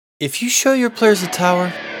If you show your players a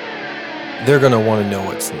tower, they're going to want to know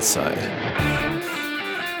what's inside.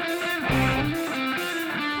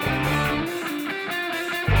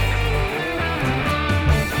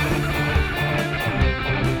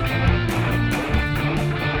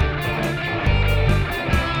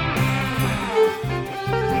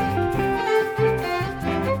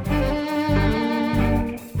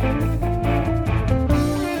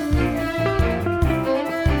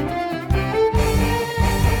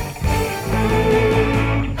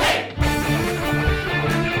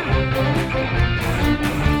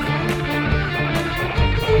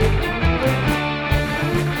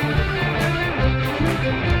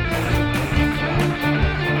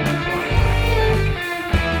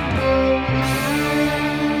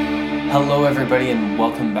 Hello everybody and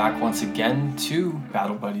welcome back once again to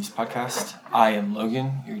Battle Buddies Podcast. I am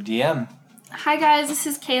Logan, your DM. Hi guys, this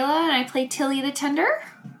is Kayla and I play Tilly the Tender.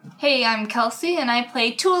 Hey, I'm Kelsey and I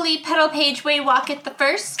play Tuli Petal Page Way Walketh the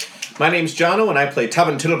First. My name's Jono and I play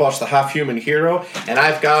Tabin Tillabosh the half-human hero, and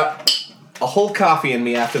I've got a whole coffee in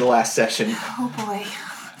me after the last session. Oh boy.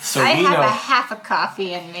 So I we have know a half a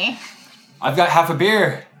coffee in me. I've got half a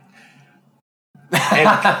beer. And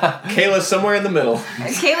Kayla's somewhere in the middle.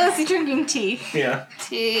 Kayla's drinking tea. Yeah.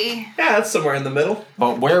 Tea. Yeah, that's somewhere in the middle.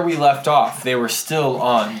 But where we left off, they were still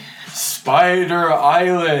on Spider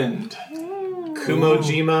Island.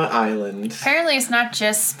 Kumojima Island. Apparently it's not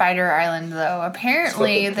just Spider Island, though.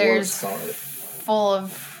 Apparently there's full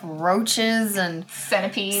of roaches and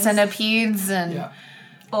Centipedes. and... Yeah.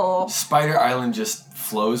 Oh. Spider Island just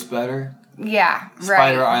flows better. Yeah, right.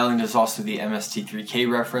 Spider Island is also the MST3K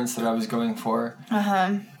reference that I was going for.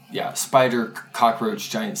 Uh-huh. Yeah, Spider, Cockroach,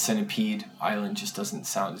 Giant Centipede Island just doesn't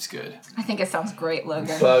sound as good. I think it sounds great,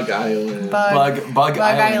 Logan. Bug Island. Bug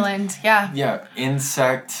Island, yeah. Yeah,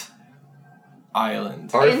 Insect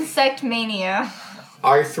Island. Insect Mania.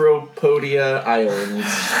 Arthropodia Island.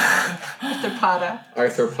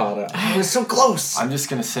 Arthropoda. I was so close. I'm just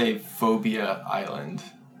going to say Phobia Island.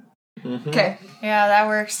 Mm-hmm. Okay. Yeah, that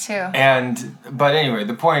works too. But anyway,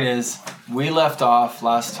 the point is, we left off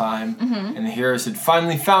last time, and the heroes had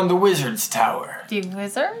finally found the wizard's tower. The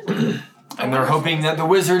wizard? And they're hoping that the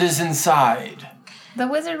wizard is inside. The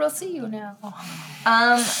wizard will see you now.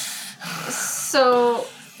 So,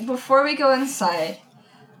 before we go inside,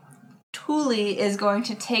 Tuli is going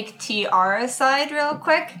to take TR aside real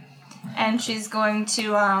quick, and she's going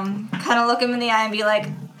to kind of look him in the eye and be like,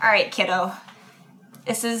 alright, kiddo,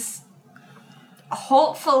 this is...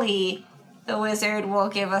 Hopefully, the wizard will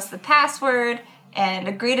give us the password and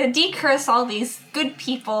agree to decurse all these good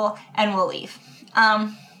people, and we'll leave.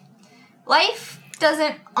 Life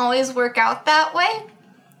doesn't always work out that way,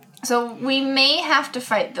 so we may have to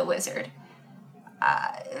fight the wizard.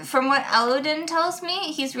 From what Elodin tells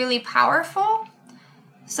me, he's really powerful,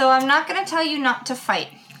 so I'm not going to tell you not to fight.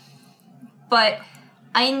 But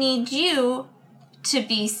I need you to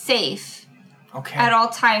be safe at all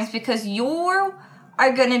times, because you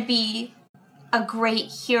are going to be a great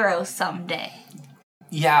hero someday.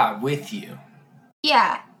 Yeah, with you.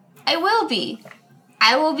 Yeah, I will be.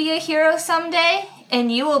 I will be a hero someday,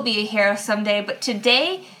 and you will be a hero someday, but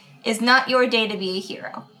today is not your day to be a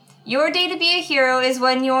hero. Your day to be a hero is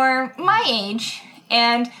when you're my age,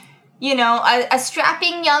 and, you know, a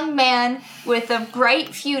strapping young man with a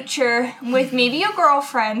bright future, with maybe a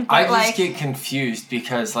girlfriend, but I just get confused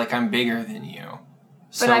because, I'm bigger than you.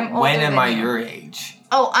 So I'm older when am than I you. your age?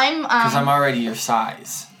 Oh, I'm, Because I'm already your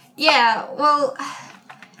size. Yeah, well,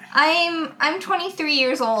 I'm 23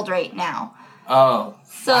 years old right now. Oh.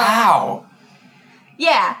 So, wow.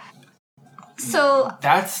 Yeah. So...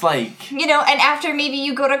 That's You know, and after maybe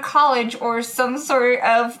you go to college or some sort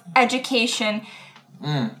of education.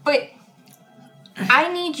 But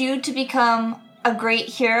I need you to become a great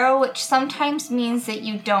hero, which sometimes means that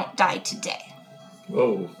you don't die today.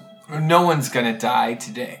 Whoa. No one's gonna die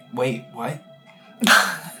today. Wait, what?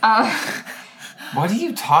 What are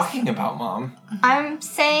you talking about, Mom? I'm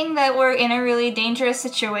saying that we're in a really dangerous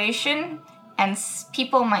situation, and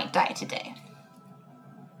people might die today.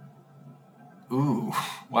 Ooh,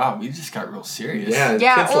 wow, we just got real serious. Yeah, the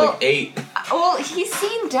kid's well, 8. Well, he's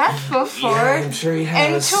seen death before. Yeah, I'm sure he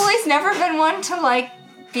And has. Tuli's never been one to,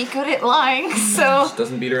 be good at lying, so... She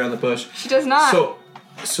doesn't beat around the bush. She does not.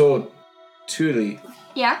 So, Tuli...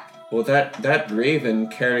 Yeah? Well, that raven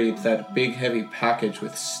carried that big heavy package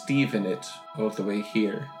with Steve in it all the way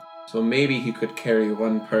here. So maybe he could carry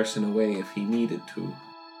one person away if he needed to.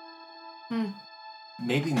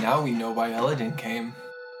 Maybe now we know why Elodin came.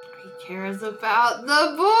 He cares about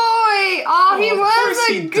the boy! Oh, he was course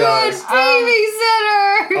a he good does.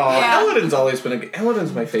 babysitter! Oh, Yeah. Elodin's always been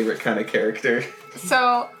Elodin's my favorite kind of character.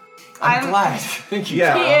 So, I'm glad. Thank you.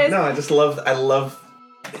 Yeah, He is. no, I love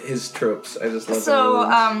his tropes. I just love So,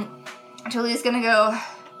 them. Julie's gonna go,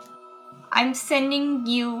 I'm sending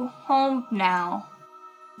you home now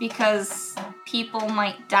because people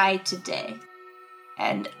might die today.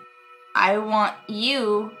 And I want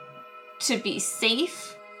you to be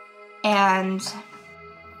safe. And,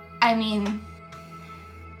 I mean,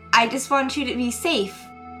 I just want you to be safe.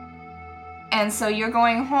 And so you're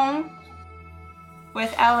going home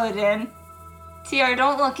with Elodin. TR,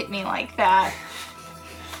 don't look at me like that.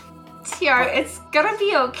 TR, it's gonna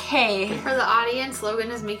be okay. For the audience, Logan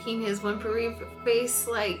is making his whimpery face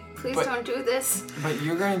like, please don't do this. But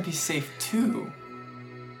you're gonna be safe too.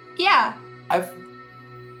 Yeah. I've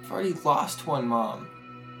already lost one mom.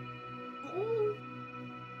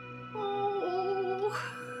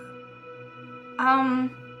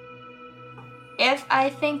 If I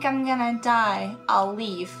think I'm gonna die, I'll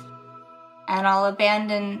leave. And I'll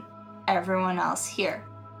abandon everyone else here.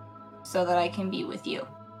 So that I can be with you.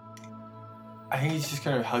 I think he's just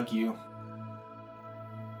gonna hug you.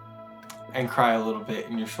 And cry a little bit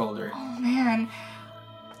in your shoulder. Oh man.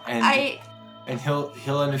 And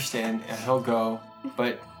he'll understand and he'll go,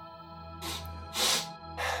 but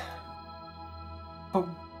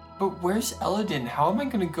where's Elodin? How am I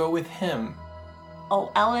gonna go with him? Oh,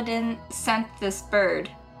 Elodin sent this bird.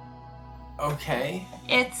 Okay.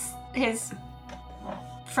 It's his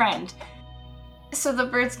friend. So the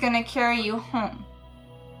bird's gonna carry you home.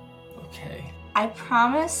 Okay. I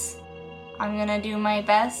promise I'm gonna do my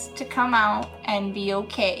best to come out and be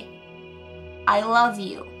okay. I love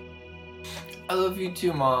you. I love you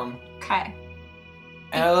too, Mom. Okay.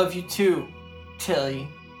 And I love you too, Tilly.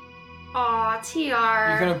 Aw, TR.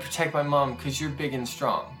 You're gonna protect my mom because you're big and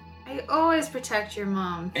strong. I always protect your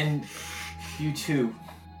mom. And you too.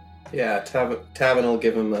 Yeah, Tavin will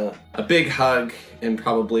give him a big hug and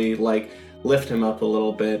probably like lift him up a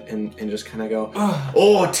little bit and just kind of go,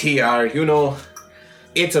 oh, TR, you know,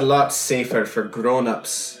 it's a lot safer for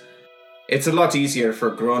grown-ups. It's a lot easier for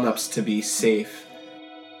grown-ups to be safe.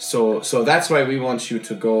 So that's why we want you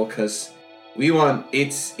to go, because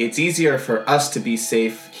it's easier for us to be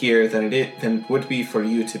safe here than it would be for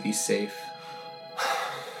you to be safe.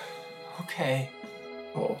 Okay.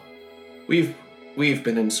 Oh, we've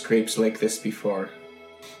been in scrapes like this before.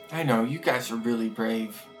 I know, you guys are really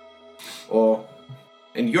brave. Oh,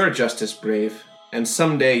 and you're just as brave, and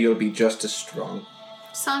someday you'll be just as strong.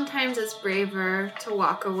 Sometimes it's braver to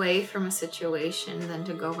walk away from a situation than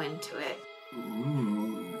to go into it.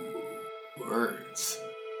 Ooh, words.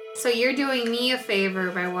 So you're doing me a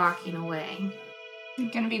favor by walking away.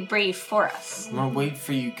 You're gonna be brave for us. I'm gonna wait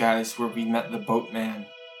for you guys where we met the boatman.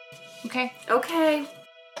 Okay? Okay.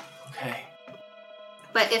 Okay.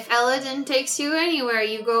 But if Elodin takes you anywhere,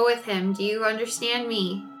 you go with him. Do you understand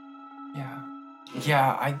me?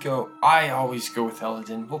 Yeah, I always go with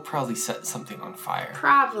Elodin. We'll probably set something on fire.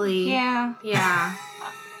 Probably. Yeah. Yeah.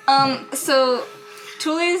 So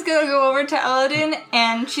Tully's gonna go over to Elodin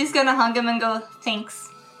and she's gonna hug him and go, thanks.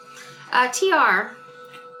 TR.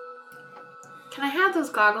 Can I have those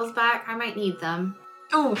goggles back? I might need them.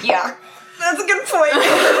 Oh, yeah. That's a good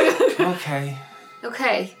point. Okay.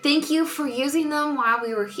 Okay. Thank you for using them while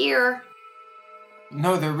we were here.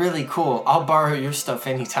 No, they're really cool. I'll borrow your stuff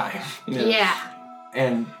anytime. Yeah.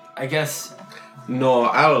 And I guess... No,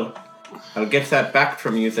 I'll get that back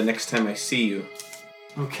from you the next time I see you.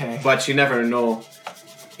 Okay. But you never know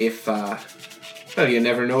if, you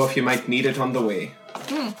never know if you might need it on the way.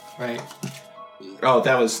 Right. Oh,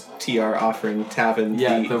 that was TR offering Tavin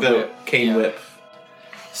the whip. cane whip.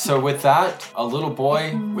 So with that, a little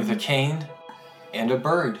boy with a cane and a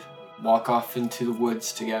bird walk off into the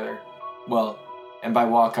woods together. Well, and by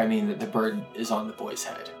walk I mean that the bird is on the boy's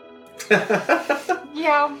head.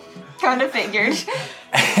 Yeah, kind of figured.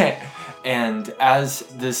 And as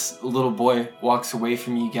this little boy walks away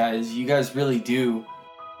from you guys really do,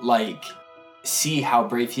 like, see how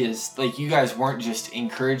brave he is. Like, you guys weren't just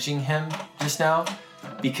encouraging him just now,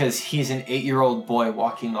 because he's an 8-year-old boy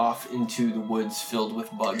walking off into the woods filled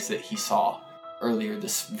with bugs that he saw earlier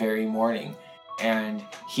this very morning, and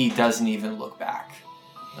he doesn't even look back.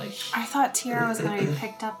 Like, I thought TR was going to be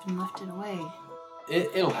picked up and lifted away.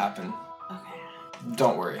 it'll happen. Okay.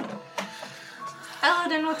 Don't worry.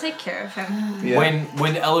 Elodin will take care of him. Yeah.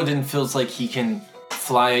 When Elodin feels like he can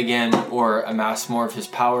fly again or amass more of his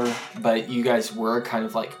power, but you guys were kind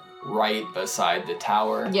of like right beside the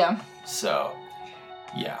tower. Yeah. So,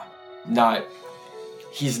 yeah.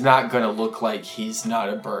 He's not gonna look like he's not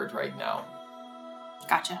a bird right now.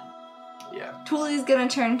 Gotcha. Yeah. Tully's gonna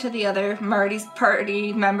turn to the other Marty's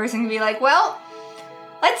party members and be like, well,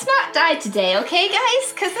 Let's not die today, okay,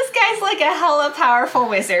 guys? Because this guy's like a hella powerful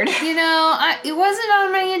wizard. You know, it wasn't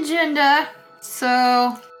on my agenda,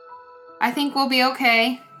 so I think we'll be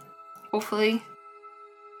okay. Hopefully.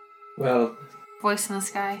 Well, Voice in the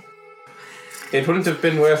sky. it wouldn't have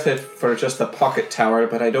been worth it for just the pocket tower,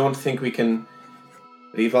 but I don't think we can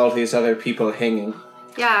leave all these other people hanging.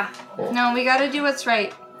 Yeah. No, we gotta do what's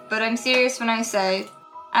right. But I'm serious when I say,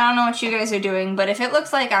 I don't know what you guys are doing, but if it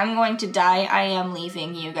looks like I'm going to die, I am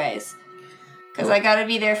leaving you guys. Because I gotta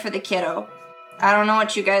be there for the kiddo. I don't know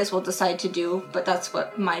what you guys will decide to do, but that's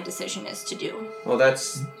what my decision is to do. Well,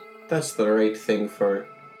 that's the right thing for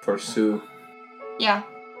Sue. Yeah.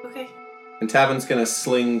 Okay. And Tavin's gonna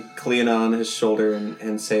sling Cleona on his shoulder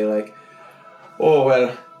and say, like, oh,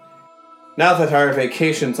 well, now that our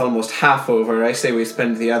vacation's almost half over, I say we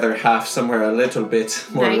spend the other half somewhere a little bit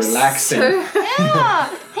more Nice. relaxing. Yeah!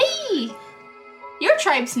 Hey! Your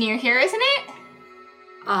tribe's near here, isn't it?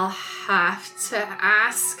 I'll have to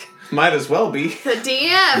ask Might as well be. the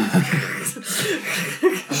DM.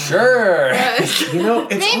 Sure. You know,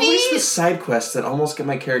 it's Maybe- always the side quests that almost get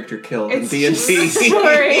my character killed in It's D&D. It's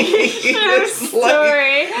Like,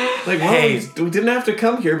 Sorry. well, Hey. we didn't have to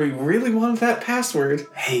come here, but we really wanted that password.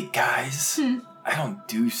 Hey guys, I don't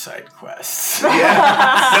do side quests. Yeah. No,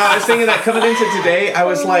 I was thinking that coming into today, I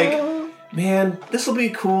was like, man, this will be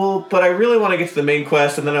cool, but I really want to get to the main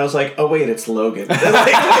quest. And then I was like, oh wait, it's Logan. Like,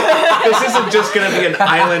 this isn't just going to be an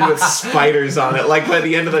island with spiders on it. Like, by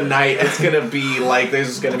the end of the night, it's going to be like,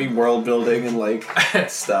 there's going to be world building and like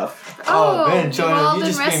stuff. Oh, man, you've Jonah, all you been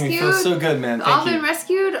just made me feel rescued? so good, man. All Thank been you.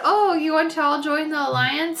 rescued? Oh, you want to all join the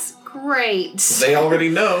Alliance? Great. They already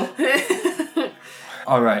know.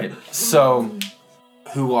 All right, so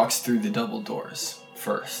who walks through the double doors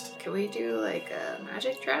first? Can we do like a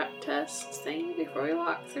magic trap test thing before we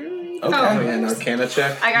walk through? Okay. Oh, yeah, an Arcana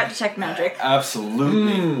check. I got detect magic.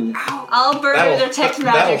 Absolutely. Mm. I'll burn a That'll- detect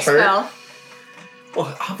that'll magic hurt. spell.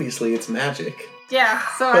 Well, obviously it's magic. Yeah,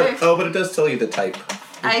 so But it does tell you the type.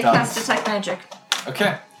 I does. cast detect magic.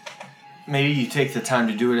 Okay. Maybe you take the time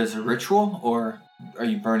to do it as a ritual, or are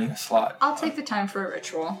you burning a slot? I'll take the time for a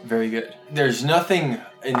ritual. Very good. There's nothing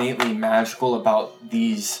innately magical about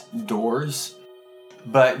these doors,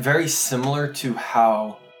 but very similar to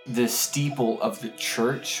how the steeple of the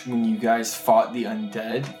church, when you guys fought the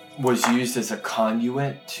undead, was used as a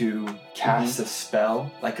conduit to cast a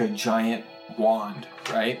spell, like a giant wand,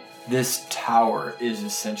 right? This tower is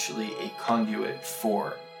essentially a conduit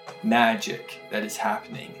for magic that is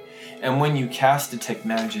happening. And when you cast detect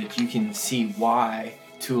magic, you can see why,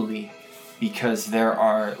 Thule, because there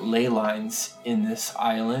are ley lines in this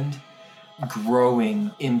island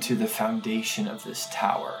growing into the foundation of this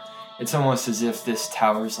tower. It's almost as if this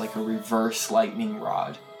tower is like a reverse lightning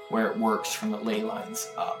rod where it works from the ley lines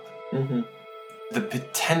up. Mm-hmm. The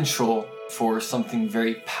potential for something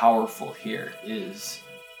very powerful here is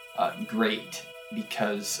great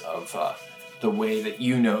because of the way that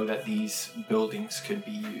you know that these buildings could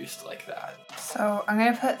be used like that. So I'm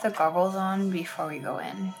gonna put the goggles on before we go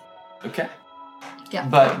in. Okay. Yeah.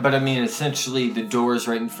 But I mean, essentially, the doors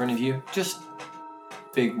right in front of you, just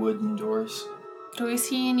big wooden doors. Do we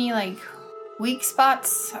see any like weak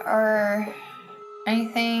spots or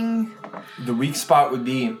anything? The weak spot would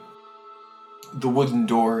be the wooden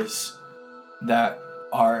doors that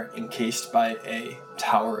are encased by a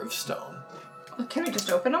tower of stone. Can we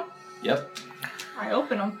just open them? Yep. I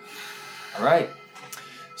open them. All right.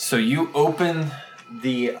 So you open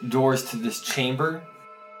the doors to this chamber,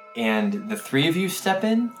 and the three of you step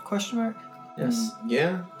in? Question mark. Yes.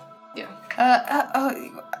 Yeah. Yeah.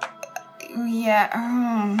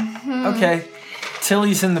 Okay.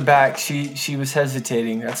 Tilly's in the back. She was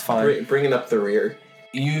hesitating. That's fine. Bringing up the rear.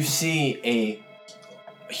 You see a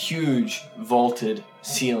huge vaulted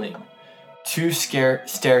ceiling. Two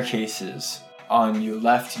staircases on your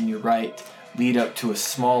left and your right lead up to a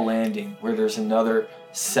small landing where there's another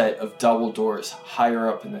set of double doors higher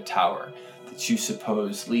up in the tower that you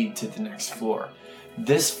suppose lead to the next floor.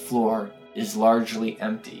 This floor is largely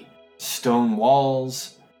empty. Stone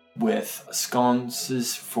walls with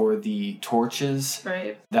sconces for the torches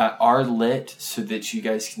Right. that are lit so that you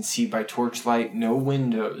guys can see by torchlight. No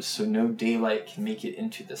windows, so no daylight can make it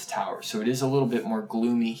into this tower. So it is a little bit more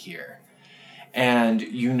gloomy here. And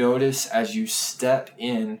you notice as you step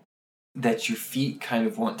in that your feet kind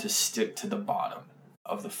of want to stick to the bottom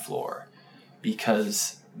of the floor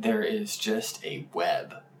because there is just a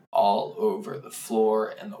web all over the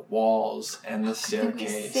floor and the walls and the We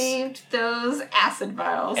staircase. saved those acid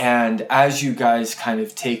vials. And as you guys kind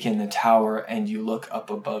of take in the tower and you look up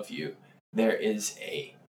above you, there is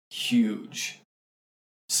a huge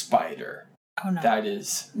spider Oh, no. that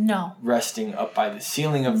is No. resting up by the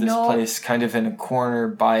ceiling of this No. place, kind of in a corner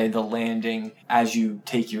by the landing. As you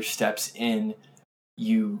take your steps in,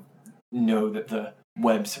 you know that the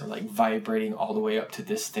webs are like vibrating all the way up to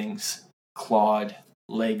this thing's clawed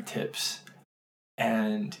leg tips,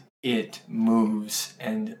 and it moves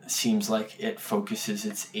and seems like it focuses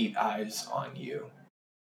its 8 eyes on you.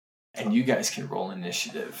 And you guys can roll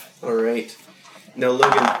initiative. All right. Now,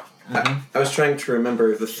 Logan, I was trying to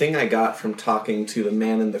remember the thing I got from talking to the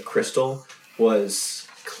man in the crystal was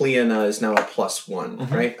Cleona is now a +1,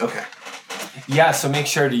 right? Okay. Yeah, so make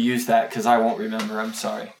sure to use that because I won't remember. I'm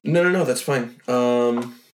sorry. No, that's fine.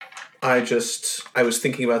 I was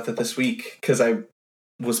thinking about that this week because I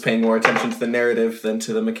was paying more attention to the narrative than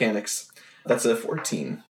to the mechanics. That's a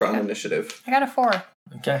 14 on initiative. I got a 4.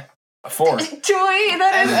 Okay. A 4. Joy,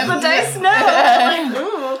 that is the dice now. Like,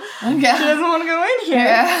 ooh, she doesn't want to go in here.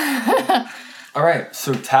 Yeah. All right,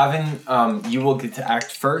 so Tavin, you will get to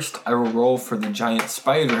act first. I will roll for the giant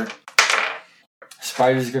spider.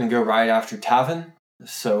 Spider's going to go right after Tavin.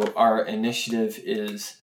 So our initiative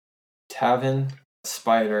is Tavin,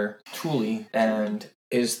 Spider, Thule, and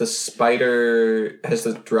Is the spider, has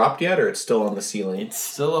it dropped yet or it's still on the ceiling? it's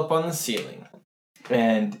still up on the ceiling.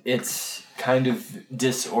 And it's kind of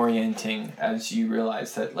disorienting as you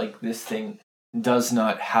realize that like this thing does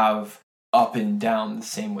not have up and down the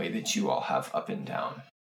same way that you all have up and down.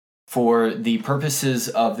 For the purposes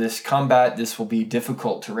of this combat, this will be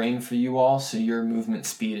difficult terrain for you all, so your movement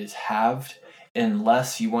speed is halved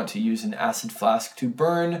unless you want to use an acid flask to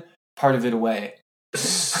burn part of it away.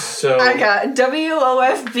 So I got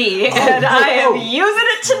WOFB, and I am using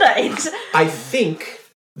it tonight. I think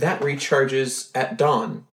that recharges at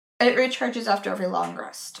dawn. It recharges after every long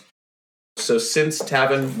rest. So since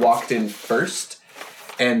Tavin walked in first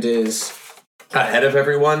and is ahead of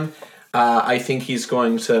everyone, I think he's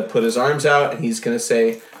going to put his arms out and he's going to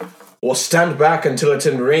say, "Well, stand back until it's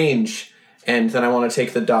in range." And then I want to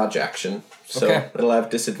take the dodge action. So Okay. it'll have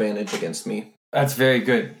disadvantage against me. That's very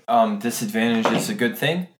good. Disadvantage is a good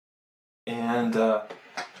thing. And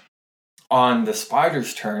on the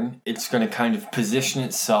spider's turn, it's going to kind of position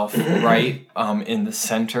itself right in the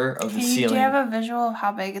center of the Do ceiling. you have a visual of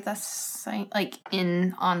how big that's like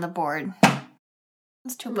in on the board?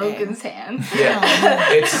 It's too big. Logan's hand. Yeah.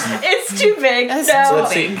 It's too big. That's No, too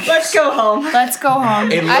Let's see. let's go home. Let's go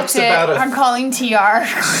home. It looks That's it. about a- I'm calling TR.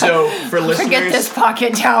 So for listeners, Forget this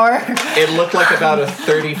pocket tower. it looked like about a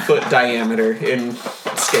 30-foot diameter in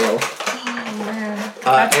scale.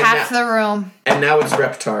 That's and half now, the room. and now it's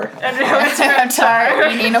Reptar. And now it's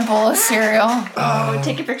Reptar. You need a bowl of cereal. Oh,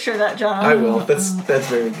 take a picture of that, John. I will. That's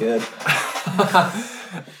very good.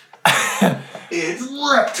 It's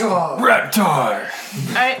Reptar. Reptar!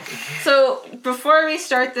 Alright, so before we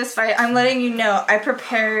start this fight, I'm letting you know I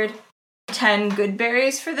prepared 10 good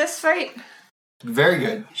berries for this fight. Very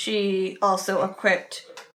good. She also equipped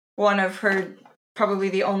one of her, probably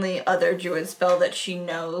the only other druid spell that she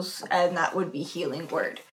knows, and that would be Healing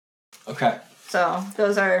Word. Okay. So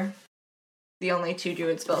those are the only 2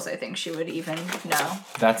 druid spells I think she would even know.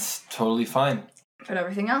 That's totally fine. But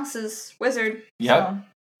everything else is wizard. Yep.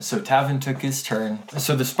 So Tavin took his turn.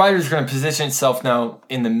 So the spider's going to position itself now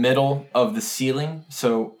in the middle of the ceiling.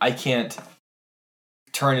 So I can't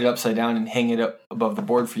turn it upside down and hang it up above the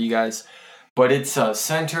board for you guys. But it's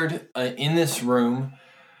centered in this room.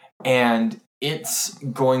 And it's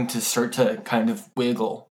going to start to kind of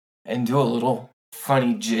wiggle and do a little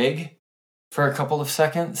funny jig for a couple of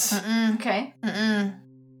seconds. Okay.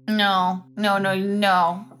 No,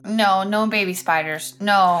 baby spiders.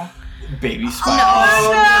 No. Baby spider.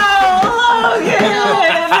 Oh,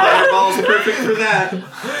 no! Fireball's perfect for that.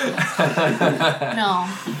 No.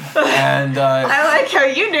 And I like how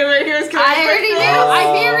you knew it. He was going I already knew.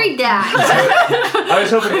 I married that. I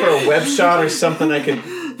was hoping for a web shot or something I could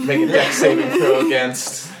make a dex saving throw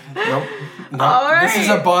against. nope. No, All this is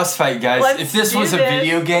a right. boss fight, guys. Let's if this do was a this.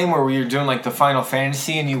 video game where we were doing like the Final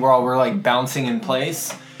Fantasy and you all were like bouncing in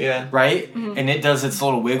place, Yeah. right? Mm-hmm. And it does its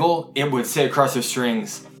little wiggle, it would say across the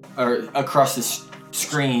strings or across the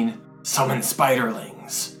screen, "Summon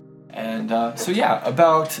spiderlings." And so yeah,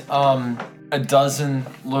 about a dozen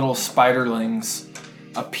little spiderlings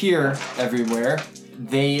appear everywhere.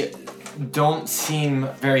 They don't seem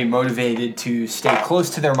very motivated to stay close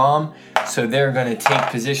to their mom, so they're going to take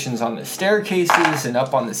positions on the staircases and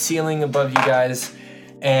up on the ceiling above you guys.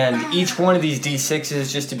 And each one of these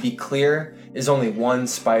D6s, just to be clear, is only one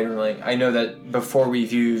spiderling. I know that before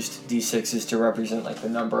we've used D6s to represent like the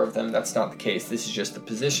number of them. That's not the case. This is just the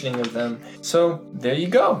positioning of them. So there you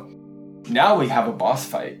go. Now we have a boss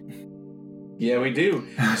fight. Yeah, we do.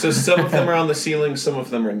 So some of them are on the ceiling, some of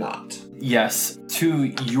them are not. Yes,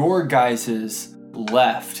 to your guys'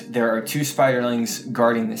 left, there are 2 spiderlings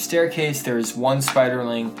guarding the staircase. There is 1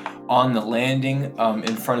 spiderling on the landing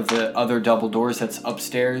in front of the other double doors that's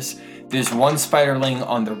upstairs. There's 1 spiderling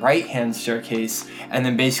on the right-hand staircase, and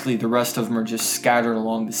then basically the rest of them are just scattered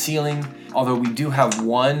along the ceiling. Although we do have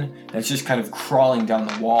 1 that's just kind of crawling down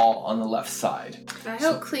the wall on the left side. I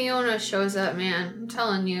hope Cleona shows up, man. I'm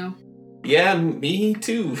telling you. Yeah, me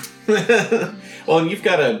too. Well, and you've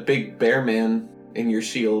got a big bear man in your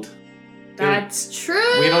shield. That's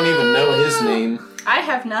true. We don't even know his name. I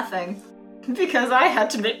have nothing. Because I had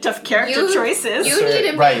to make tough character choices. You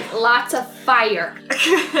need to Right. make lots of fire.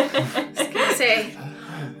 I was gonna say,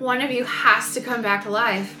 one of you has to come back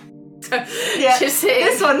alive. Yeah, Just saying.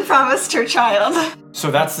 this one promised her child. So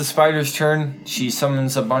that's the spider's turn. She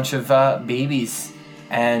summons a bunch of babies,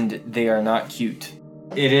 and they are not cute.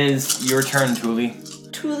 It is your turn, Thule.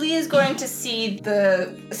 Thule is going to see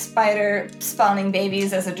the spider spawning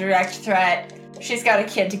babies as a direct threat. She's got a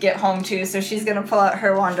kid to get home to, so she's going to pull out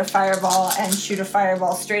her wand of fireball and shoot a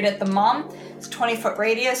fireball straight at the mom. It's 20-foot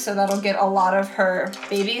radius, so that'll get a lot of her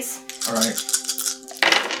babies. All right.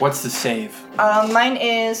 What's the save? Mine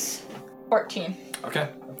is 14. Okay.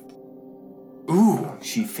 Ooh,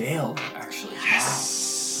 she failed, actually.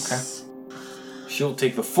 Yes. Wow. Okay. She'll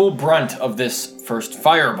take the full brunt of this first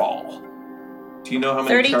fireball. Do you know how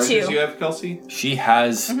many 32. charges you have, Kelsey? She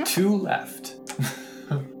has 2 left.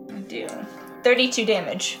 I do. 32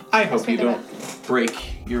 damage. I hope you don't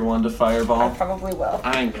break your wand of I fireball. probably will.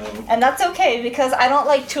 I know. And that's okay, because I don't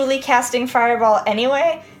like Thule casting fireball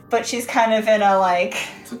anyway, but she's kind of in a, like,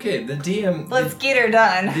 It's okay. The DM... let's get her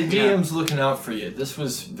done. The DM's looking out for you. This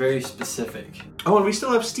was very specific. Oh, and we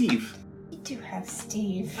still have Steve. We do have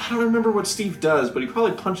Steve. I don't remember what Steve does, but he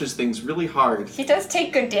probably punches things really hard. He does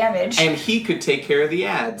take good damage. And he could take care of the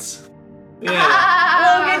ads.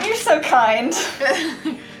 Yeah. Logan, you're so kind.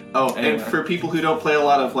 Oh, Anyway. and for people who don't play a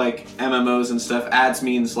lot of, like, MMOs and stuff, ads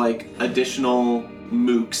means, like, additional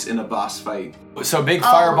mooks in a boss fight. So big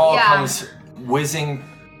fireball yeah. comes whizzing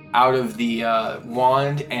out of the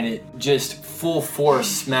wand, and it just full force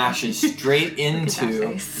smashes straight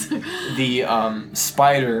into the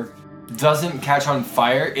spider. Doesn't catch on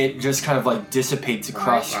fire. It just kind of like dissipates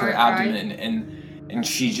across her abdomen, and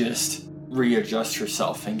she just readjusts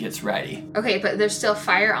herself and gets ready. Okay, but there's still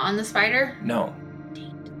fire on the spider? No,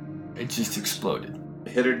 it just exploded.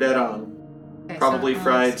 Hit her dead on. Okay, Probably so I'll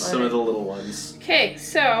fried split some it. of the little ones. Okay,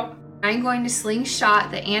 so I'm going to slingshot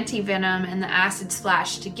the anti-venom and the acid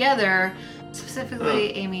splash together,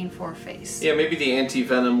 specifically aiming for face. Yeah, maybe the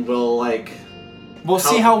anti-venom will, like, We'll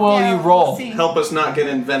see how well you roll. help us not get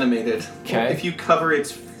envenomated. Okay. If you cover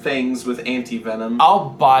its fangs with anti-venom. I'll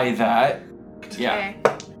buy that. Yeah.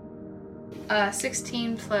 Okay.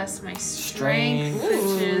 16 plus my strength, Strength.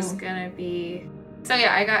 which is gonna be... So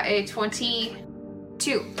yeah, I got a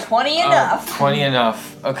 22. 20 enough. 20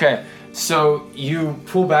 enough. Okay, so you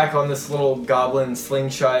pull back on this little goblin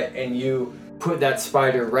slingshot and you put that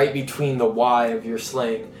spider right between the Y of your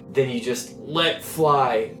sling. Then you just let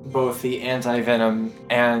fly both the anti-venom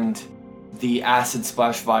and the acid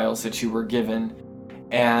splash vials that you were given.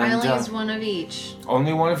 And I only used one of each.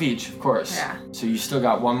 only one of each, of course. Yeah. So you still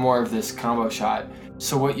got one more of this combo shot.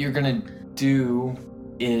 So what you're gonna do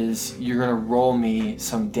is you're gonna roll me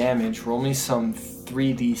some damage. Roll me some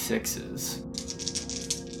 3d6s.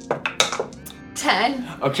 10.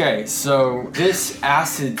 Okay, so this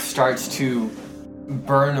acid starts to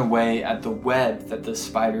burn away at the web that the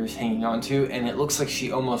spider's hanging onto, and it looks like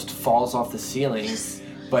she almost falls off the ceiling,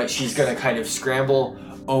 but she's gonna kind of scramble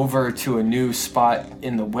over to a new spot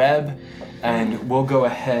in the web, and we'll go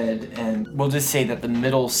ahead and we'll just say that the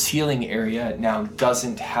middle ceiling area now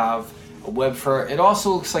doesn't have a web for her. It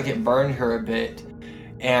also looks like it burned her a bit,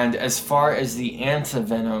 and as far as the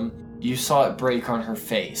antivenom, you saw it break on her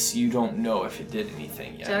face. You don't know if it did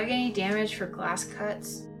anything yet. Do I get any damage for glass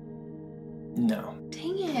cuts? No.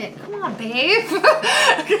 Dang it. Come on, babe.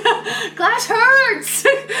 Glass hurts.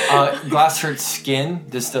 Glass hurts skin.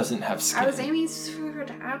 This doesn't have skin. I was aiming for her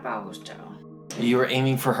eyeballs, though. You were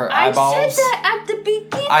aiming for her I eyeballs. said that at the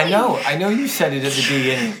beginning. I know you said it at the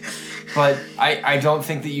beginning, but I don't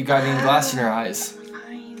think that you got any glass in her eyes.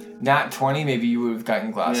 Fine. Nat 20, maybe you would have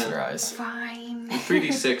gotten glass in Yeah. her eyes. Fine.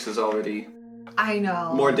 3d6 is already I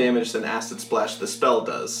know. more damage than acid splash the spell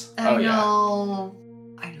does. I Oh, yeah. know.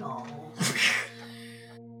 I know.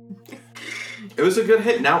 It was a good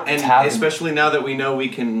hit now, and Tavern. especially now that we know we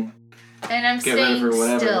can. And I'm Get rid of staying her,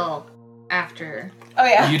 whatever. still after. Oh,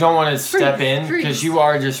 yeah. You don't want to step in freeze. because you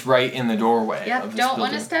are just right in the doorway. Yep, of this don't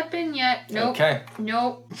want to building. step in yet. Nope. Okay,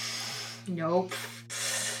 Nope. Nope.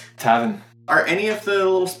 Tavin. Are any of the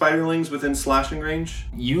little spiderlings within slashing range?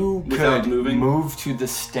 You Without could moving? move to the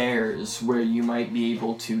stairs where you might be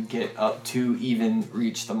able to get up to even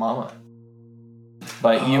reach the mama.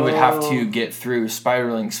 But you would have to get through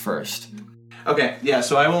spiderlings first. Okay, yeah,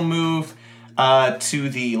 so I will move to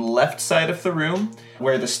the left side of the room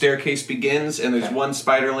where the staircase begins, and there's one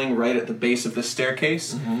spiderling right at the base of the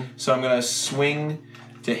staircase. So I'm going to swing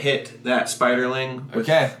to hit that spiderling with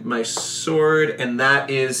my sword, and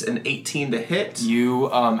that is an 18 to hit. You,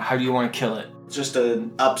 how do you want to kill it? Just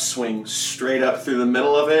an upswing straight up through the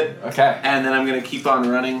middle of it. Okay. And then I'm going to keep on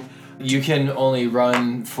running. You can only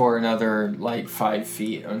run for another, 5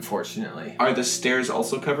 feet, unfortunately. Are the stairs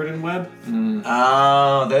also covered in web?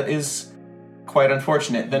 Oh, that is quite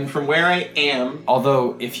unfortunate. Then from where I am...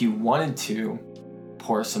 Although, if you wanted to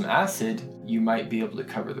pour some acid, you might be able to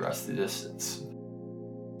cover the rest of the distance.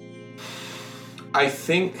 I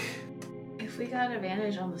think... If we got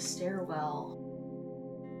advantage on the stairwell.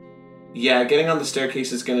 Yeah, getting on the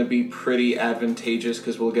staircase is going to be pretty advantageous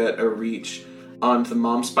because we'll get a reach onto the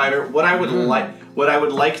mom spider. What I would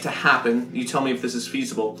like to happen, you tell me if this is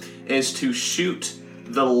feasible, is to shoot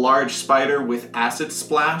the large spider with acid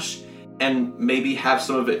splash and maybe have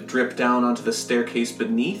some of it drip down onto the staircase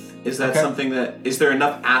beneath. Is that something that... Is there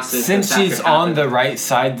enough acid Since that she's could happen? on the right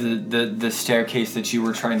side, the staircase that you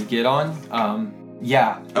were trying to get on,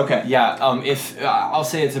 yeah. Okay. Yeah, if I'll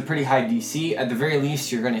say it's a pretty high DC. At the very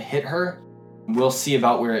least, you're going to hit her. We'll see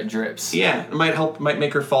about where it drips. Yeah, it might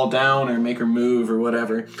make her fall down or make her move or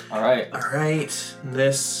whatever. All right.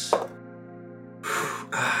 This...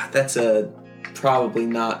 that's probably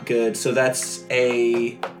not good. So that's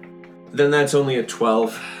that's only a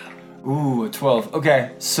 12. Ooh, a 12.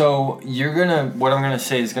 Okay, so what I'm gonna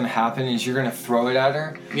say is gonna happen is you're gonna throw it at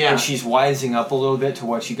her. Yeah. And she's wising up a little bit to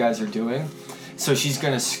what you guys are doing. So she's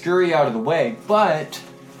gonna scurry out of the way, but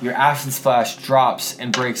your acid splash drops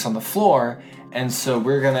and breaks on the floor, and so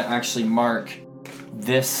we're gonna actually mark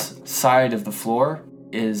this side of the floor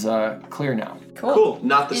is clear now. Cool.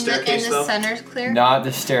 Not the staircase, and the though? center's clear? Not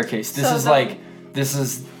the staircase. This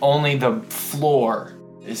is only the floor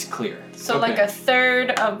is clear. So like a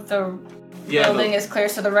third of the building is clear,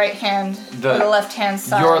 so the right hand, or the left hand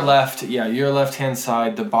side. Your left hand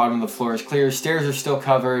side, the bottom of the floor is clear. Stairs are still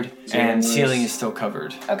covered, and ceiling is still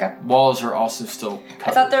covered. Okay. Walls are also still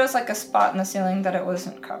covered. I thought there was like a spot in the ceiling that it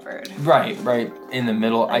wasn't covered. Right in the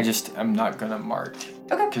middle. I'm not gonna mark.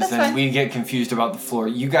 Okay, Because then we get confused about the floor.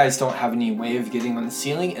 You guys don't have any way of getting on the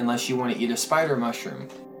ceiling unless you want to eat a spider mushroom.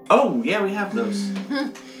 Oh, yeah, we have those.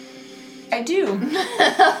 I do.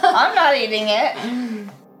 I'm not eating it.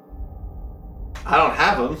 I don't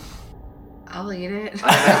have them. I'll eat it.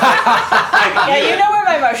 Yeah, you know where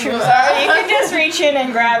my mushrooms are. You can just reach in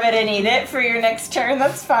and grab it and eat it for your next turn.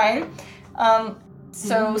 That's fine.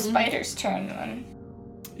 So Spider's turn then.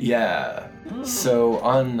 Yeah. So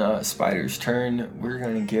on Spider's turn, we're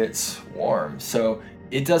gonna get Swarm. So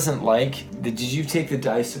it doesn't like. Did you take the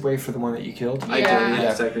dice away for the one that you killed? I did.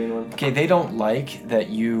 Yeah. That green one. Okay, they don't like that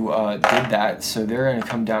you did that, so they're gonna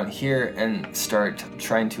come down here and start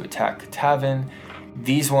trying to attack Tavin.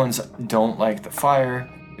 These ones don't like the fire.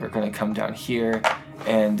 They're gonna come down here,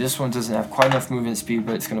 and this one doesn't have quite enough movement speed,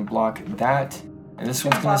 but it's gonna block that, and this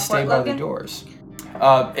one's gonna stay by the doors.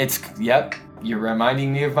 Yep. You're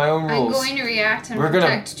reminding me of my own rules. I'm going to react and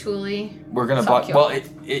protect Tuli. We're gonna block. Well,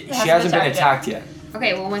 she hasn't been attacked yet.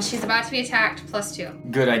 Okay, well, when she's about to be attacked,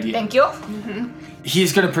 +2. Good idea. Thank you.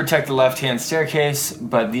 He's going to protect the left-hand staircase,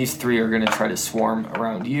 but these three are going to try to swarm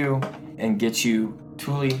around you and get you,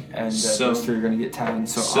 Tuli, and those three are going to get Tavin.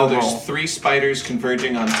 So there's 3 spiders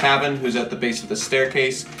converging on Tavin, who's at the base of the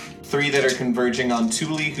staircase, 3 that are converging on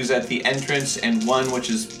Tuli, who's at the entrance, and 1 which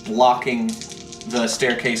is blocking the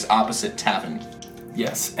staircase opposite Tavin.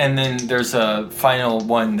 Yes, and then there's a final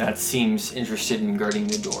one that seems interested in guarding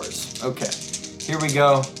the doors. Okay. Here we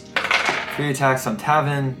go. 3 attacks on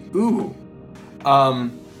Tavin. Ooh.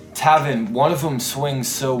 Tavin, one of them swings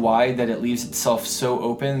so wide that it leaves itself so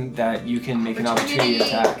open that you can make an opportunity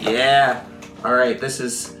attack. Yeah. All right. This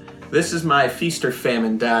is my feast or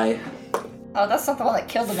famine die. Oh, that's not the one that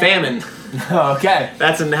killed the Famine. Okay.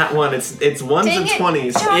 That's a nat 1. It's ones and 20s.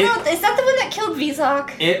 Is that the one that killed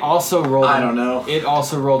Vizok? It also rolled. I don't know. It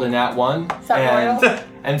also rolled a nat 1. Is that royal?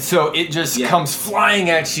 And so it just comes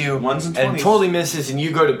flying at you Ones and and 20s. totally misses, and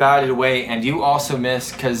you go to bat it away, and you also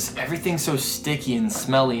miss because everything's so sticky and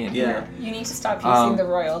smelly in here. You need to stop using the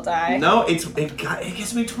royal die. No, it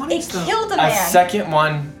gives me 20s It though. killed a A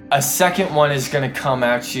man. second one is gonna come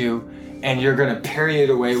at you, and you're gonna parry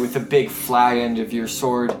it away with the big flat end of your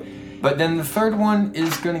sword. But then the third one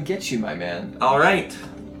is gonna get you, my man. All right.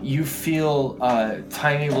 You feel a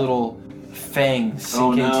tiny little fangs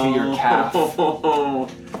sink into your calf.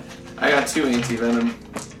 I got 2 anti-venom.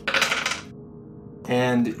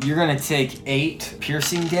 And you're gonna take 8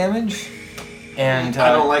 piercing damage. And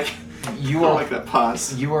I don't like you are that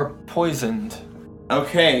pause. you are poisoned.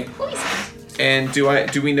 Okay. And do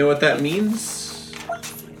we know what that means?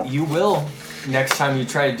 You will next time you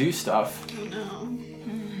try to do stuff.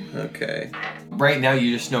 Okay. Right now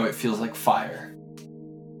you just know it feels like fire.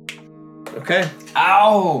 Okay.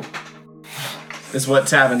 Ow! Is what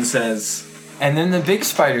Tavin says. And then the big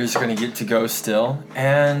spider's gonna get to go still,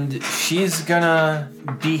 and she's gonna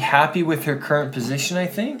be happy with her current position, I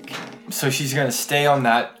think. So she's gonna stay on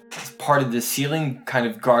that part of the ceiling, kind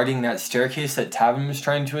of guarding that staircase that Tavin was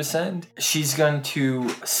trying to ascend. She's going to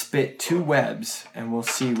spit 2 webs, and we'll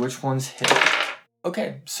see which ones hit.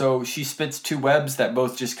 Okay, so she spits 2 webs that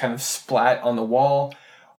both just kind of splat on the wall.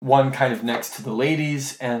 One kind of next to the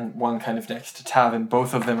ladies, and one kind of next to Tavin.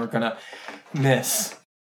 Both of them are gonna miss.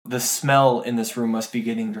 The smell in this room must be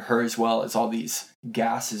getting to her as well, as all these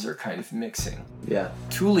gases are kind of mixing. Yeah.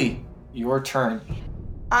 Thule, your turn.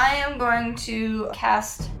 I am going to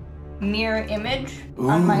cast Mirror Image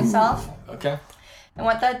on Ooh. myself. Okay. And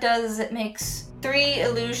what that does is it makes 3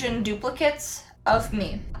 illusion duplicates of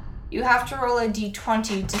me. You have to roll a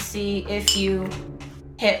d20 to see if you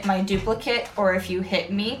hit my duplicate or if you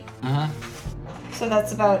hit me. Mm-hmm. So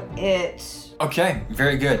that's about it. Okay,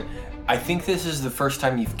 very good. I think this is the first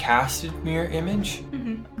time you've casted Mirror Image.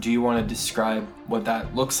 Mm-hmm. Do you want to describe what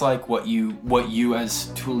that looks like? What you as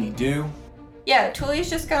Thule do? Yeah, Tuli's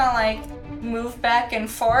just gonna like move back and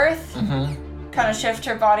forth, Mm-hmm. kind of shift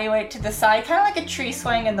her body weight to the side, kind of like a tree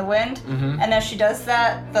swaying in the wind. Mm-hmm. And as she does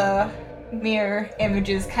that, the mirror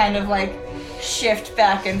images kind of like shift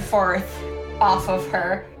back and forth off of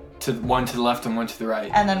her. One to the left and one to the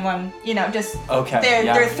right. And then one, just Okay.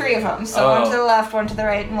 there are 3 of them. So one to the left, one to the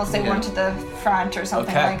right, and we'll say Yeah. one to the front or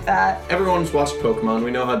something Okay. like that. Everyone's watched Pokemon.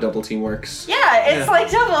 We know how double team works. Yeah, it's Yeah.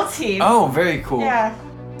 like double team. Oh, very cool. Yeah.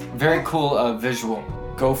 Very cool visual.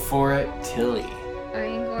 Go for it, Tilly.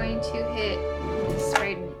 I'm going to hit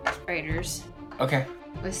the spiders Okay.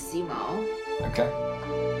 with Simo. Okay.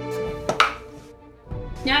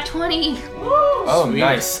 Nat 20! Oh, Sweet.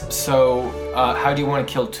 nice. So, how do you want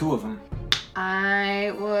to kill 2 of them?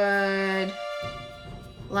 I would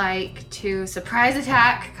like to surprise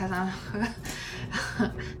attack because I'm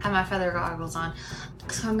have my feather goggles on.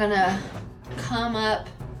 So I'm gonna come up,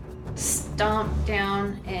 stomp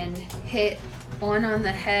down, and hit one on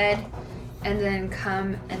the head, and then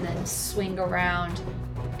come and then swing around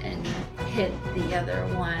and hit the other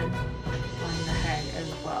one on the head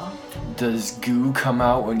as well. Does goo come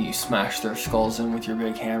out when you smash their skulls in with your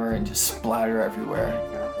big hammer and just splatter everywhere?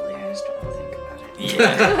 Probably, I just don't think about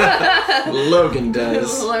it. Yeah. Logan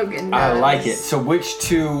does. Logan I does. like it. So which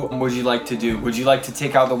 2 would you like to do? Would you like to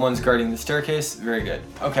take out the ones guarding the staircase? Very good.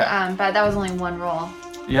 Okay. But that was only one roll.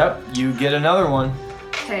 Yep, you get another one.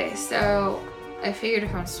 Okay, so I figured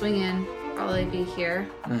if I'm swinging, probably be here.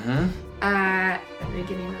 Mm-hmm. At the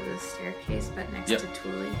beginning of the staircase, but next Yep. to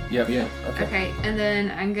Thule. Yep. Yeah. Okay. Okay, and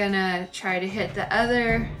then I'm gonna try to hit the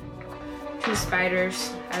other 2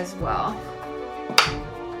 spiders as well.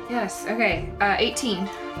 Yes, okay, 18.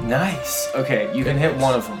 Nice. Okay, you can hit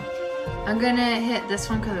one of them. I'm gonna hit this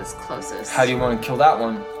one because it's closest. How do you want to kill that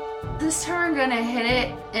one? This time I'm gonna hit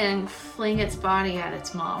it and fling its body at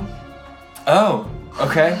its mom. Oh,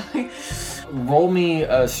 okay. Roll me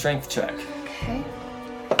a strength check. Okay.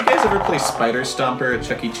 You guys ever play Spider Stomper at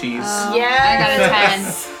Chuck E. Cheese?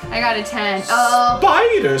 Yes. I got a 10. Oh,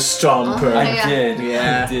 Spider Stomper. I yeah. did.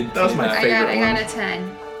 Yeah, I did. that was my that. favorite I one. got a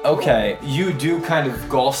 10. Okay, you do kind of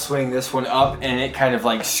golf swing this one up, and it kind of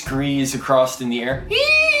like screes across in the air.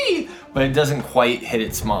 Eee! But it doesn't quite hit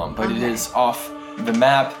its mom, but it Okay. is off the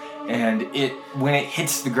map. And when it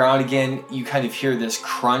hits the ground again, you kind of hear this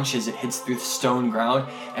crunch as it hits through the stone ground,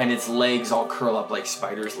 and its legs all curl up like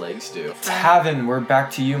spiders' legs do. Tavin, we're back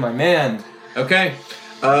to you, my man. Okay.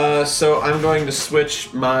 So I'm going to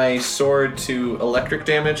switch my sword to electric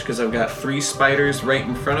damage because I've got 3 spiders right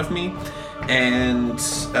in front of me. And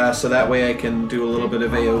so that way I can do a little bit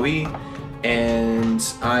of AoE. And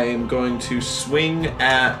I'm going to swing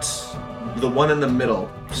at the one in the middle.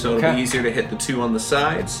 So it'll Okay. be easier to hit the 2 on the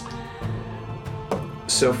sides.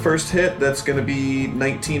 So first hit, that's going to be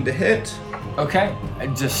 19 to hit. Okay,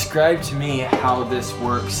 describe to me how this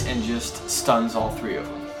works and just stuns all 3 of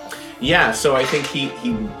them. Yeah, so I think he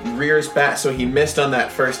rears back, so he missed on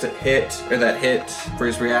that first hit for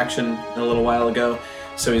his reaction a little while ago.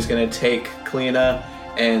 So he's gonna take Kleena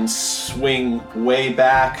and swing way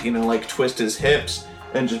back, like twist his hips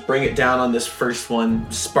and just bring it down on this first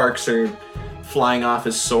one. Sparks are flying off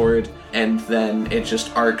his sword. and then it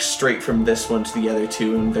just arcs straight from this one to the other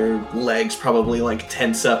two, and their legs probably like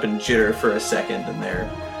tense up and jitter for a second, and they're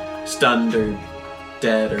stunned or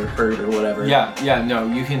dead or hurt or whatever. Yeah, no,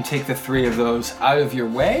 you can take the 3 of those out of your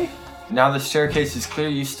way. Now the staircase is clear,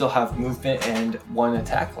 you still have movement and 1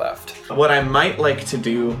 attack left. What I might like to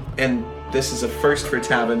do, and this is a first for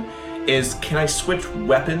Tavin, is can I switch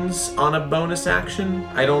weapons on a bonus action?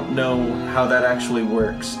 I don't know how that actually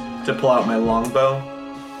works. To pull out my longbow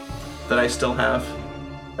that I still have.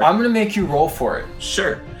 I'm gonna make you roll for it.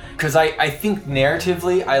 Sure. Because I think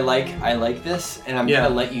narratively I like this, and I'm Yeah.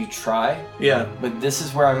 gonna let you try. Yeah. But this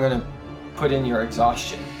is where I'm gonna put in your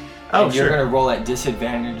exhaustion. Oh, and you're sure. gonna roll at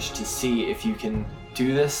disadvantage to see if you can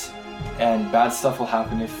do this, and bad stuff will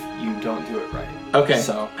happen if you don't do it right. Okay.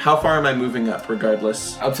 So How far am I moving up,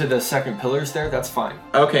 regardless? up to the second pillars there, that's fine.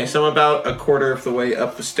 Okay, so I'm about a quarter of the way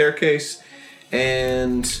up the staircase,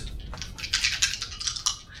 and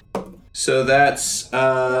so that's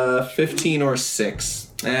 15 or 6.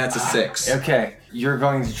 That's a 6. Okay, you're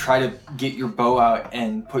going to try to get your bow out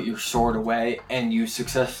and put your sword away, and you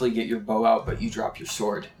successfully get your bow out, but you drop your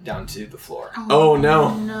sword down to the floor. Oh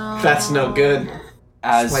no, that's no good.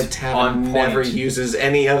 As That's why on Tavin point. never uses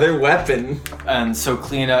any other weapon. And so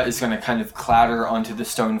Cleena is going to kind of clatter onto the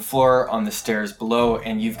stone floor on the stairs below,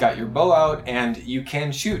 and you've got your bow out, and you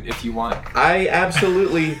can shoot if you want. I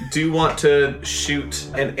absolutely do want to shoot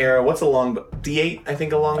an arrow. What's a longbow? D8, I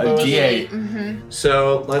think a longbow A is? D8. Mm-hmm.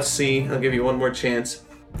 So let's see. I'll give you one more chance.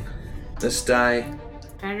 This die.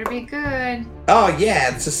 Better be good. Oh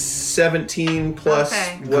yeah, it's a 17 plus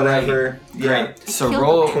Okay. whatever. Yeah. Great. So Kill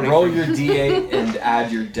roll the- roll your D8 and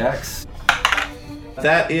add your dex.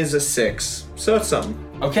 That is a 6. So it's something.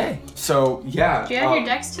 Okay. So yeah. Do you add your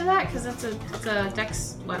dex to that? Because it's a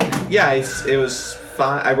dex weapon. Yeah, it was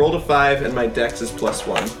 5. I rolled a 5 and my dex is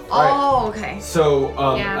 +1. Oh, okay. So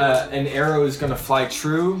Yeah. an arrow is going to fly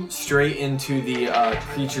true straight into the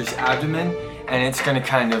creature's abdomen, and it's going to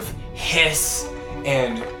kind of hiss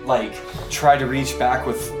and like try to reach back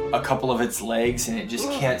with a couple of its legs, and it just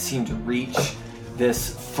can't seem to reach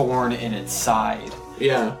this thorn in its side.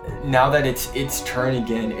 Yeah. Now that it's its turn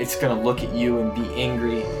again, it's going to look at you and be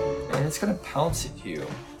angry, and it's going to pounce at you.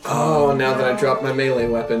 Oh, now that I dropped my melee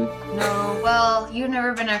weapon. No. Well, you've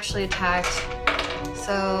never been actually attacked.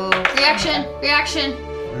 So reaction.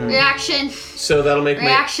 So that'll make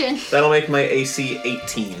my AC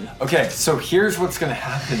 18. Okay, so here's what's gonna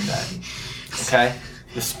happen then. Okay?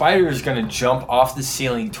 The spider is gonna jump off the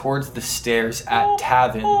ceiling towards the stairs at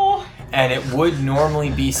Tavin, and it would normally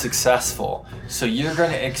be successful. So you're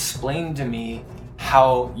gonna explain to me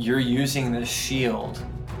how you're using this shield.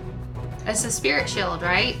 It's a spirit shield,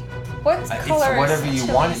 right? What It's color whatever is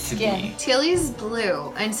you want it Tilly's to skin? be. Tilly's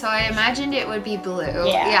blue, and so I imagined it would be blue.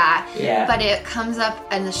 Yeah. Yeah. But it comes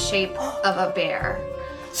up in the shape of a bear.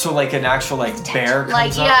 So like an actual bear comes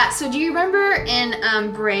Like up? yeah. So do you remember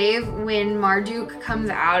in Brave when Marduk comes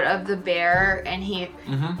out of the bear and he?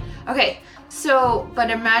 Mm-hmm. Okay. So, but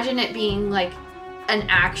imagine it being like an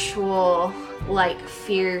actual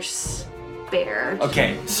fierce bear.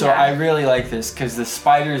 Okay, so Yeah. I really like this because the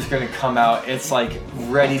spider is going to come out. It's like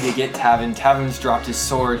ready to get Tavin. Tavin's dropped his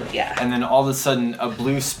sword. Yeah. And then all of a sudden, a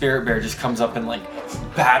blue spirit bear just comes up and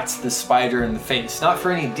bats the spider in the face. Not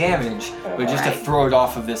for any damage, but just to Right. throw it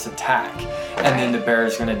off of this attack. And then the bear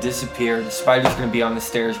is going to disappear. The spider's going to be on the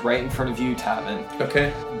stairs right in front of you, Tavin.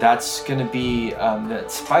 Okay. That's going to be the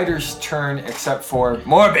spider's turn, except for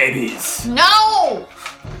more babies. No.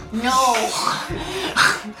 No.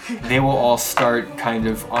 They will all start kind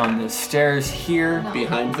of on the stairs here.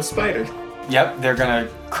 Behind the spider. Yep, they're gonna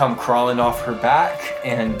come crawling off her back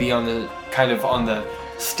and be on the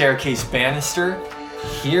staircase banister.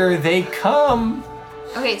 Here they come.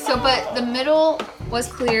 Okay. So, but the middle was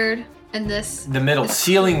cleared, and this The middle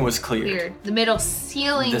ceiling was cleared. cleared. The middle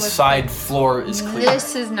ceiling The was side floor is cleared.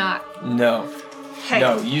 This is not. No. Okay.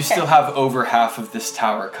 No, you still have over half of this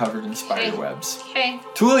tower covered in spider Okay. webs. Okay.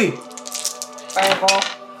 Thule! Fireball.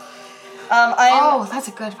 I am. Oh, that's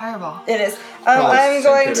a good fireball. It is. Probably I'm sink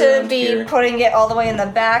going it to around be here. putting it all the way in the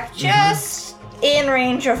back, just in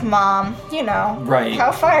range of Mom. You know. Right.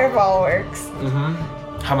 How fireball works.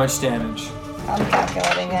 Mm-hmm. How much damage? I'm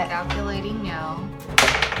calculating it. Calculating now.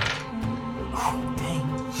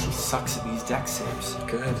 Dang, she sucks at these dex saves.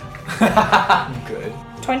 Good. Good.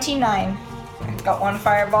 29. Got one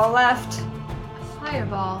fireball left.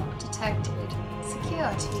 Fireball detected.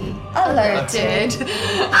 Security Alerted.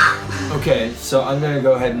 Okay, so I'm gonna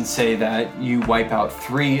go ahead and say that you wipe out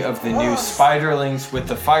 3 of the new spiderlings with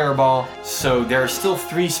the fireball. So there are still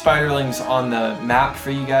 3 spiderlings on the map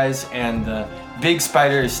for you guys, and the big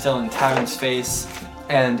spider is still in Tavin's face.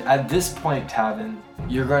 And at this point, Tavin,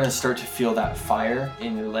 you're going to start to feel that fire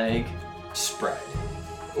in your leg spread.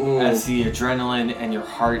 Ooh. As the adrenaline and your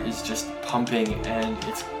heart is just pumping and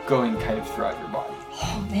it's going kind of throughout your body.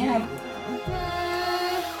 Oh, man.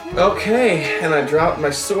 Okay, and I dropped my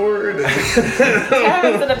sword.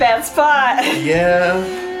 Tavin's in a bad spot. Yeah.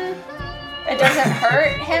 It doesn't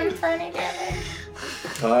hurt him for any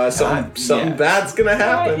damage. Something yet. bad's gonna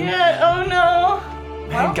happen. Oh no.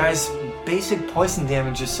 Man, guys, basic poison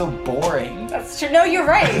damage is so boring. That's true. No, you're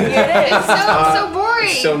right. It is. So boring.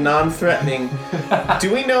 So non-threatening.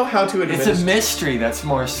 Do we know how to It's administer? a mystery that's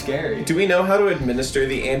more scary. Do we know how to administer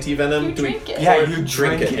the anti-venom? You drink it. Yeah, Or you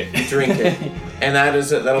drink it. You drink it, and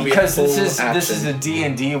that'll be a Because full this action. is a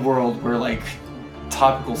D&D world where like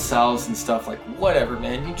topical salves and stuff, like whatever,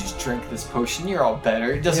 man, you just drink this potion, you're all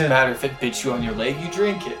better. It doesn't Yeah. matter if it bits you on your leg, you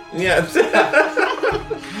drink it. Yeah.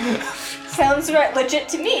 Sounds right, legit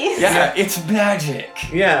to me. Yeah, it's magic.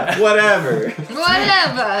 Yeah. Whatever.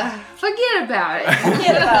 Whatever. Forget about it.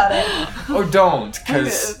 Forget about it. Or don't,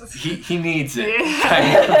 because he needs it.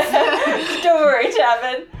 Kind of. Don't worry,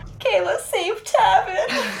 Tavin. Kayla saved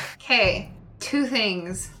Tavin. Okay, 2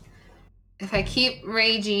 things. If I keep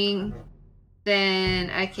raging, then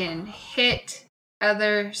I can hit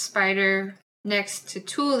other spider next to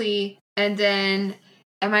Thule, and then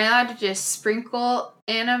am I allowed to just sprinkle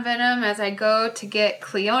antivenom as I go to get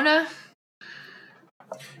Cleona?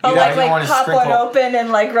 Oh, Yeah, you wanna pop sprinkle- one open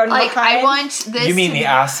and like run Like, behind. I want this. You mean to the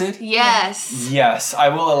acid? Yes. Yes, I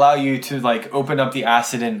will allow you to like open up the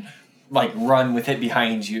acid and like run with it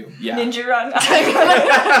behind you. Yeah. Ninja run.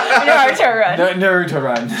 Naruto run. Naruto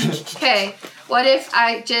run. Okay. What if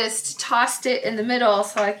I just tossed it in the middle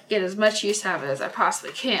so I could get as much use out of it as I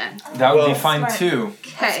possibly can? That would be Well, fine smart. too.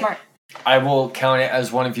 Okay. Smart. I will count it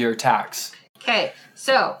as one of your attacks. Okay,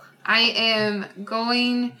 so I am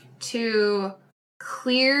going to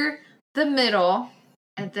clear the middle,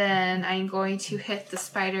 and then I'm going to hit the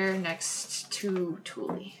spider next to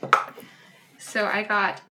Thule. So I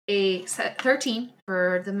got a set 13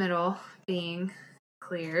 for the middle being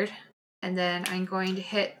cleared, and then I'm going to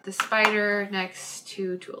hit the spider next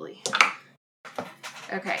to Thule.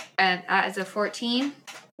 Okay, and that is a 14.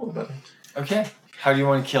 Okay. How do you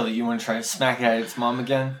want to kill it? You want to try to smack it at its mom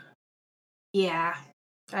again? Yeah.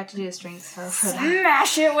 I have to do a strength throw for that.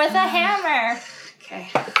 Smash it with a hammer. Okay.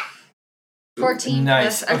 14.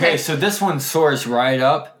 Nice. plus- Okay, so this one soars right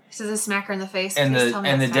up, So does it smack her in the face? and Please the tell me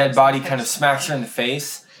and it the smacks dead her body in the kind of face. smacks her in the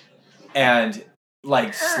face, and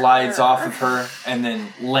like slides off of her, and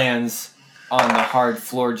then lands on the hard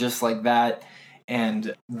floor just like that.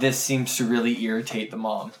 And this seems to really irritate the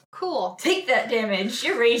mom. Cool. Take that damage.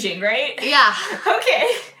 You're raging, right? Yeah.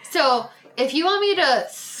 Okay. So if you want me to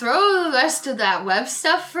throw the rest of that web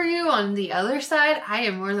stuff for you on the other side, I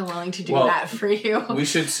am more than willing to do Well, that for you. We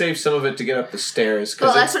should save some of it to get up the stairs.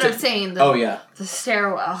 Well, that's what I'm saying. Oh yeah, The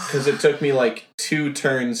stairwell. because it took me like 2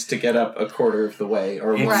 turns to get up a quarter of the way,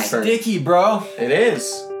 or It's one Right. turn. sticky, bro. It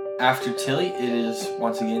is. After Tilly, it is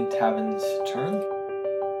once again Tavin's turn.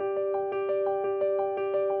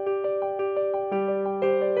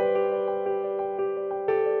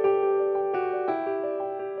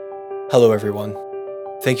 Hello, everyone.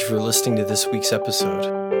 Thank you for listening to this week's episode.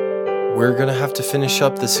 We're going to have to finish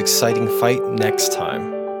up this exciting fight next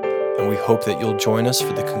time, and we hope that you'll join us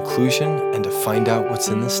for the conclusion and to find out what's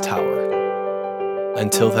in this tower.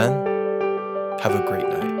 Until then, have a great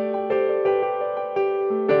night.